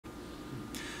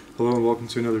Hello and welcome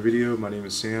to another video. My name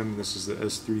is Sam and this is the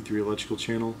S33 Electrical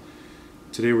channel.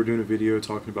 Today we're doing a video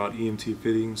talking about EMT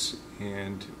fittings,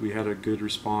 and we had a good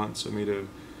response. I made a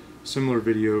similar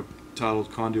video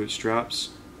titled Conduit Straps.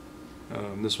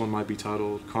 This one might be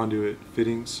titled Conduit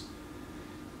Fittings,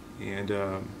 and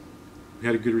we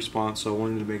had a good response, so I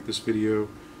wanted to make this video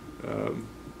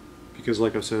because,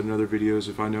 like I've said in other videos,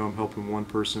 if I know I'm helping one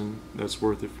person, that's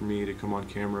worth it for me to come on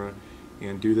camera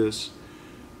and do this.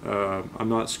 I'm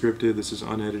not scripted, this is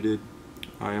unedited.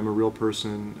 I am a real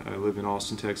person. I live in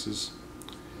Austin, Texas,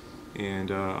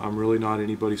 and I'm really not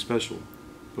anybody special,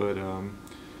 but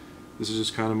this is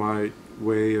just kind of my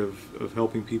way of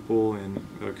helping people and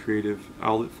a creative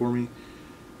outlet for me.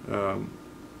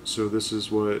 So this is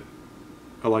what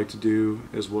I like to do,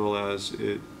 as well as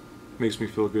it makes me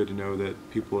feel good to know that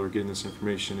people are getting this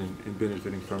information and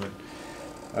benefiting from it.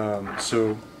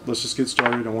 So let's just get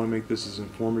started. I want to make this as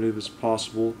informative as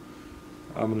possible.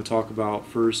 I'm going to talk about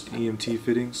first EMT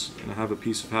fittings, and I have a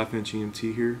piece of 1/2"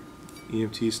 EMT here.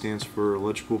 EMT stands for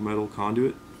electrical metal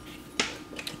conduit,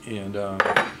 and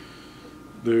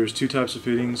there's two types of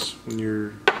fittings when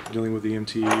you're dealing with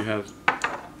EMT. You have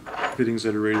fittings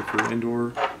that are rated for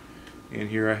indoor, and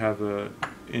here I have a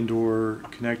indoor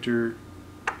connector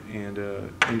and a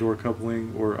indoor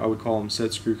coupling, or I would call them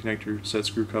set screw connector, set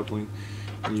screw coupling.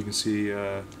 And you can see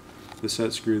the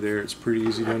set screw there. It's pretty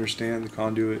easy to understand. The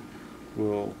conduit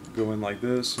will go in like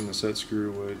this, and the set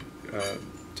screw would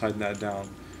tighten that down.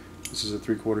 This is a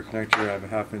 3/4 connector. I have a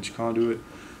 1/2" conduit.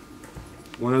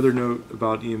 One other note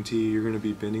about EMT: you're going to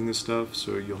be bending this stuff,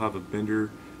 so you'll have a bender.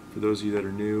 For those of you that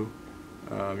are new,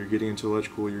 you're getting into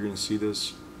electrical, you're going to see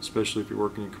this, especially if you're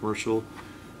working in commercial.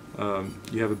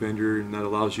 You have a bender, and that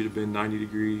allows you to bend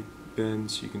 90-degree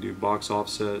bends. You can do box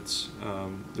offsets.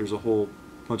 There's a whole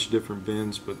bunch of different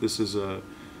bends, but this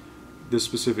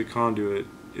specific conduit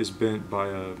is bent by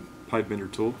a pipe bender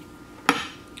tool.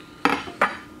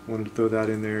 Wanted to throw that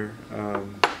in there.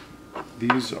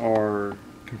 These are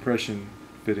compression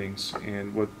fittings,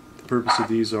 and what the purpose of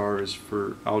these are is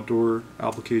for outdoor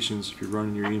applications. If you're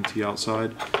running your EMT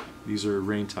outside, these are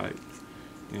rain tight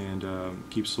and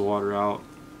keeps the water out,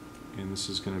 and this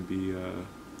is going to be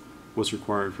what's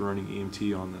required for running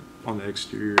EMT on the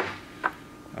exterior,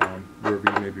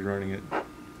 wherever you may be running it.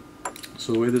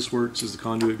 So the way this works is the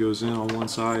conduit goes in on one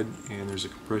side, and there's a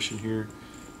compression here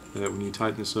that when you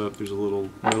tighten this up, there's a little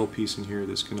metal piece in here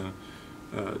that's going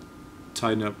to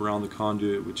tighten up around the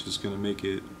conduit, which is going to make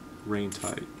it rain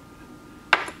tight.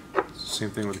 Same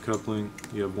thing with the coupling.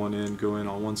 You have one end go in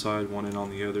on one side, one end on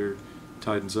the other,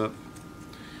 tightens up,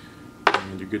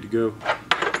 and you're good to go.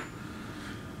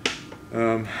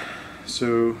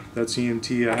 So that's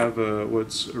EMT. I have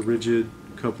what's a rigid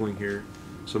coupling here,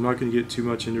 so I'm not going to get too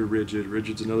much into rigid.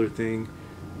 Rigid's another thing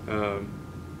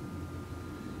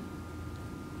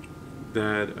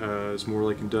that is more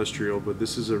like industrial, but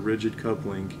this is a rigid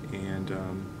coupling, and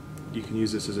you can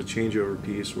use this as a changeover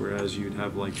piece, whereas you'd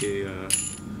have like a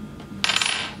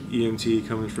EMT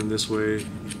coming from this way.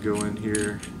 You could go in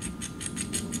here,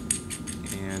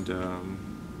 and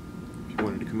if you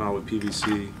wanted to come out with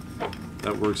PVC,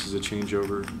 that works as a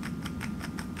changeover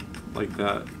like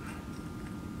that.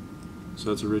 So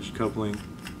that's a rigid coupling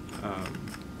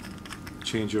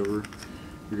changeover.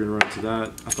 You're going to run into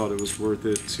that. I thought it was worth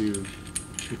it to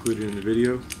include it in the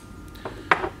video.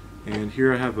 And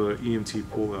here I have a EMT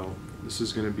pull L. This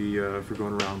is going to be for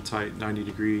going around tight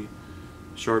 90-degree,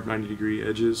 sharp 90-degree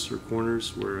edges or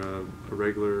corners where a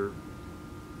regular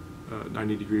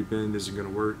 90-degree bend isn't going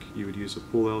to work. You would use a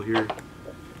pull L here,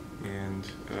 and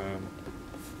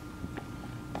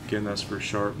again, that's for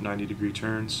sharp 90-degree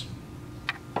turns.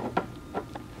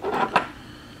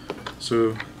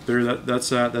 So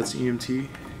that's EMT,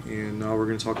 and now we're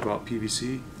going to talk about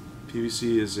PVC.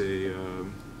 PVC is a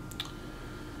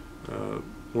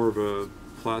more of a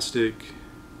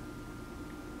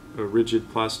rigid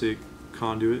plastic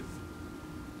conduit,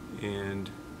 and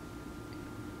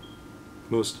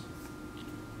most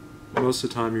of the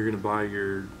time you're going to buy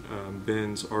your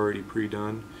bends already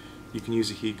pre-done. You can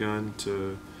use a heat gun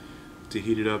to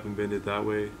heat it up and bend it that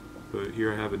way, but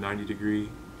here I have a 90-degree,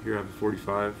 here I have a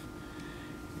 45,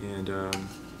 and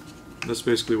that's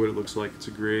basically what it looks like. It's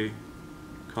a gray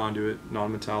conduit,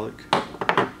 non-metallic,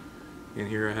 and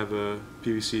here I have a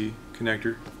PVC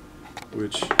connector,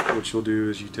 which what you'll do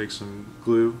is you take some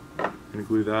glue and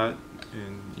glue that,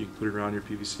 and you can put it around your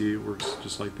PVC. It works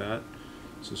just like that.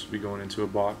 So this will be going into a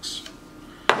box.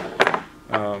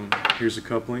 Here's a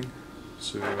coupling.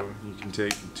 So you can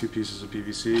take two pieces of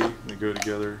PVC and they go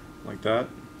together like that.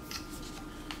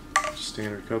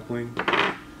 Standard coupling.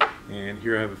 And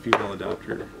here I have a female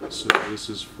adapter. So this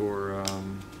is for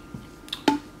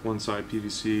one side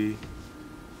PVC,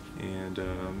 and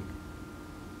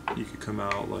you could come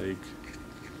out like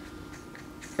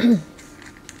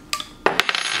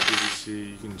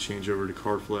PVC. You can change over to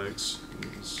Carflex.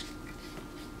 It's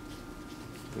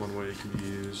one way it can be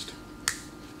used.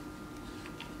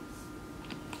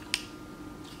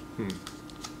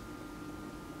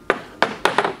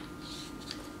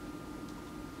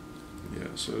 Yeah,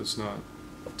 so it's not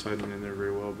tightening in there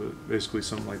very well, but basically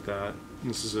something like that.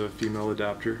 This is a female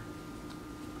adapter.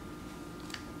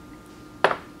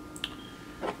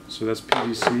 So that's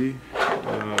PVC.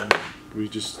 We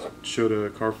just showed a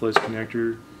Carflex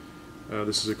connector.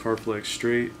 This is a Carflex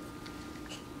straight.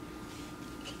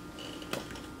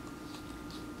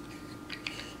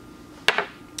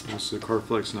 This is a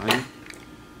Carflex 90.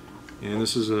 And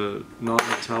this is a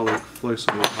non-metallic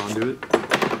flexible conduit.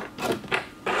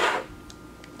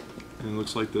 And it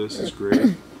looks like this. It's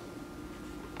great.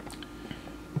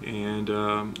 And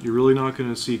you're really not going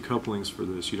to see couplings for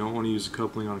this. You don't want to use a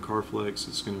coupling on Carflex.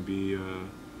 It's going to be,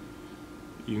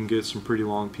 you can get some pretty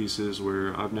long pieces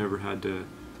where I've never had to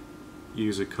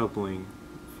use a coupling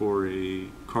for a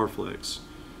Carflex.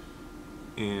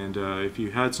 And if you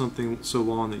had something so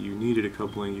long that you needed a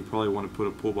coupling, you probably want to put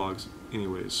a pull box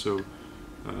anyways. So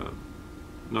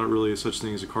not really such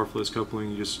thing as a Carflex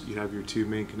coupling. You have your two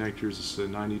main connectors. This is a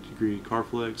 90-degree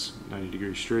Carflex,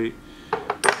 90-degree straight.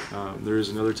 There is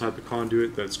another type of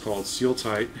conduit that's called seal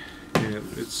tight, and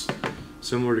it's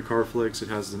similar to Carflex. It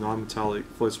has the non-metallic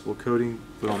flexible coating,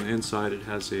 but on the inside it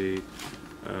has a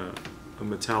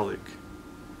metallic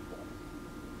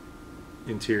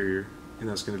interior, and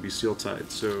that's going to be seal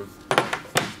tight. So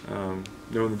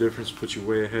knowing the difference puts you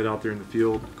way ahead out there in the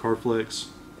field. Carflex,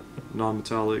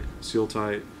 non-metallic, seal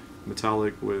tight,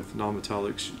 metallic with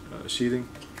non-metallic sheathing.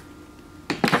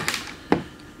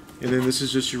 And then this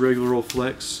is just your regular old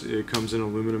flex. It comes in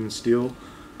aluminum and steel.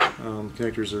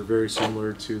 Connectors are very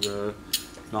similar to the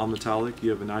non-metallic.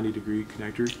 You have a 90-degree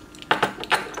connector,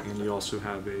 and you also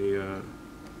have a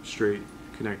straight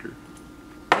connector.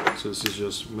 So this is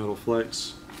just metal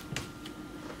flex.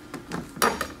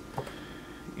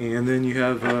 And then you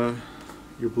have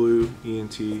your blue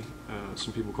ENT.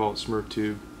 Some people call it Smurf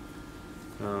tube.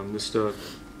 This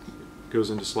stuff goes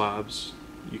into slabs.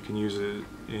 You can use it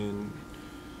in,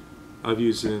 I've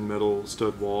used it in metal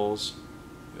stud walls.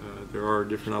 There are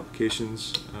different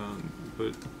applications,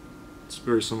 but it's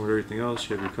very similar to everything else.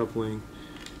 You have your coupling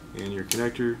and your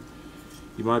connector.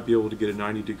 You might be able to get a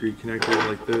 90-degree connector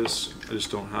like this. I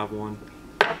just don't have one.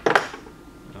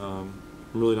 I'm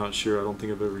really not sure. I don't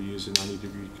think I've ever used a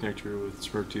 90-degree connector with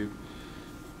Smurf tube.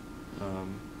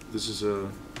 This is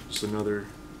just another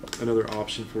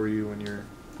option for you when you're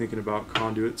thinking about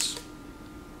conduits.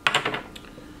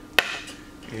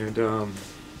 And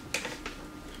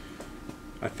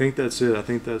I think that's it. I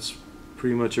think that's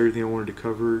pretty much everything I wanted to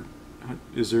cover. Can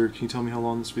you tell me how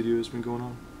long this video has been going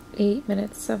on? 8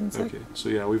 minutes, 7 seconds. Okay, so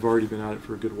yeah, we've already been at it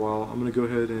for a good while. I'm going to go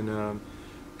ahead and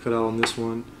cut out on this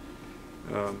one.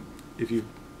 If you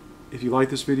like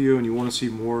this video and you want to see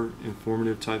more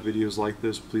informative type videos like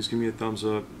this, please give me a thumbs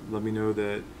up. Let me know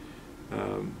that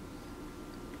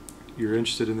you're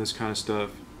interested in this kind of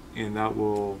stuff, and that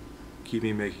will keep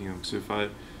me making them. So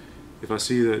if I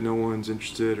see that no one's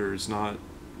interested, or it's not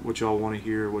what y'all want to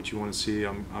hear, what you want to see,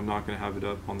 I'm not going to have it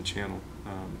up on the channel.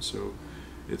 So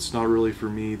it's not really for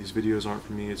me. These videos aren't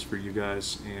for me. It's for you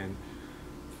guys, and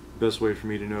the best way for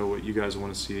me to know what you guys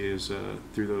want to see is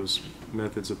through those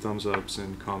methods of thumbs ups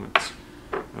and comments.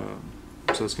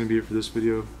 So that's going to be it for this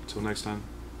video. Until next time,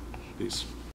 peace.